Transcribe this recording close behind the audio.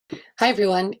Hi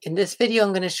everyone, in this video I'm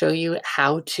going to show you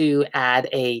how to add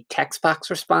a text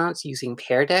box response using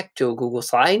Pear Deck to a Google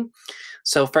slide.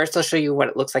 So first I'll show you what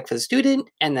it looks like for the student,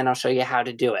 and then I'll show you how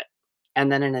to do it.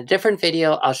 And then in a different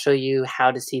video I'll show you how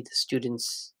to see the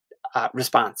students'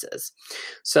 responses.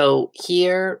 So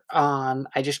here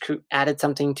I just added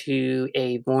something to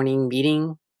a morning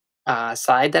meeting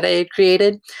slide that I had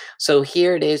created. So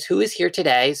here it is, who is here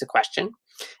today is a question.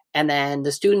 And then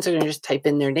the students are going to just type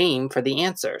in their name for the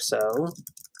answer. So,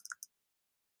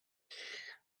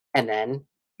 and then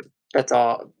that's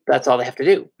all they have to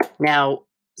do. Now,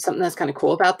 something that's kind of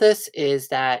cool about this is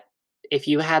that if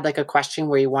you had like a question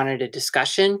where you wanted a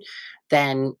discussion,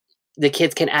 then the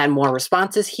kids can add more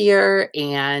responses here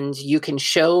and you can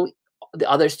show the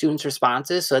other students'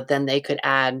 responses so that then they could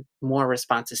add more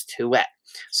responses to it.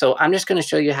 So I'm just going to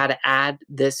show you how to add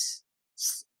this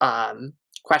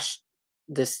question,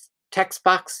 this text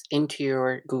box into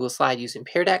your Google slide using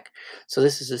Pear Deck. So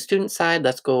this is the student side.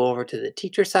 Let's go over to the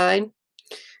teacher side.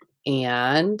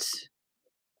 And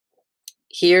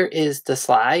here is the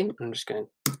slide. I'm just going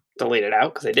to delete it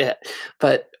out because I did it.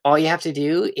 But all you have to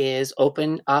do is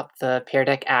open up the Pear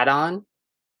Deck add-on.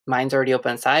 Mine's already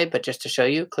open inside, but just to show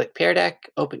you, click Pear Deck,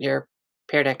 open your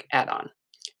Pear Deck add-on.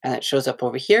 And it shows up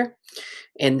over here.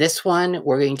 In this one,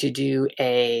 we're going to do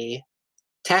a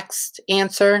text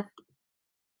answer.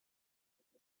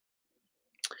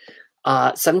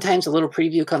 Sometimes a little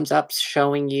preview comes up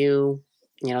showing you,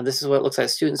 this is what it looks like on the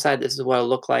student side. This is what it'll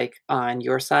look like on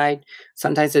your side.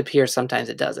 Sometimes it appears, sometimes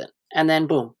it doesn't. And then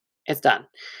boom, it's done.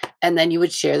 And then you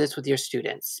would share this with your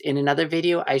students. In another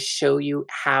video, I show you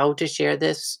how to share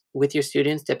this with your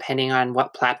students depending on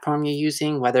what platform you're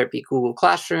using, whether it be Google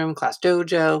Classroom, Class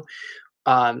Dojo,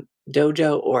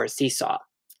 Dojo, or Seesaw.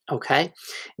 Okay.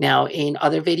 Now, in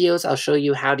other videos, I'll show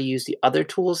you how to use the other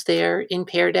tools there in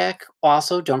Pear Deck.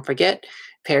 Also, don't forget,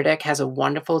 Pear Deck has a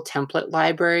wonderful template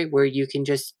library where you can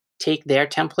just take their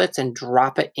templates and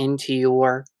drop it into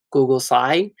your Google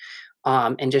slide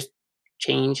and just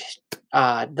change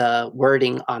the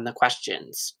wording on the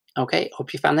questions. Okay.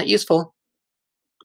 Hope you found that useful.